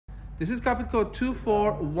This is carpet code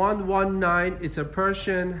 24119. It's a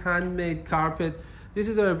Persian handmade carpet. This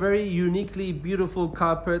is a very uniquely beautiful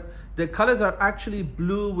carpet. The colors are actually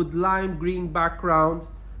blue with lime green background.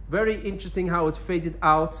 Very interesting how it faded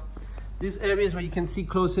out. These areas where you can see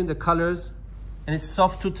close in the colors, and it's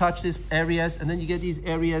soft to touch, these areas, and then you get these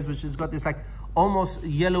areas which has got this like almost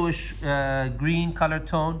yellowish green color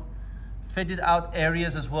tone. Faded out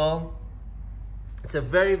areas as well. It's a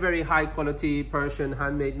very, very high quality Persian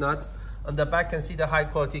handmade nuts. On the back, you can see the high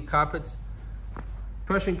quality carpets.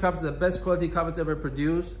 Persian carpets are the best quality carpets ever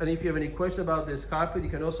produced. And if you have any questions about this carpet, you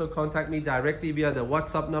can also contact me directly via the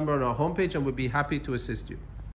WhatsApp number on our homepage, and we'll be happy to assist you.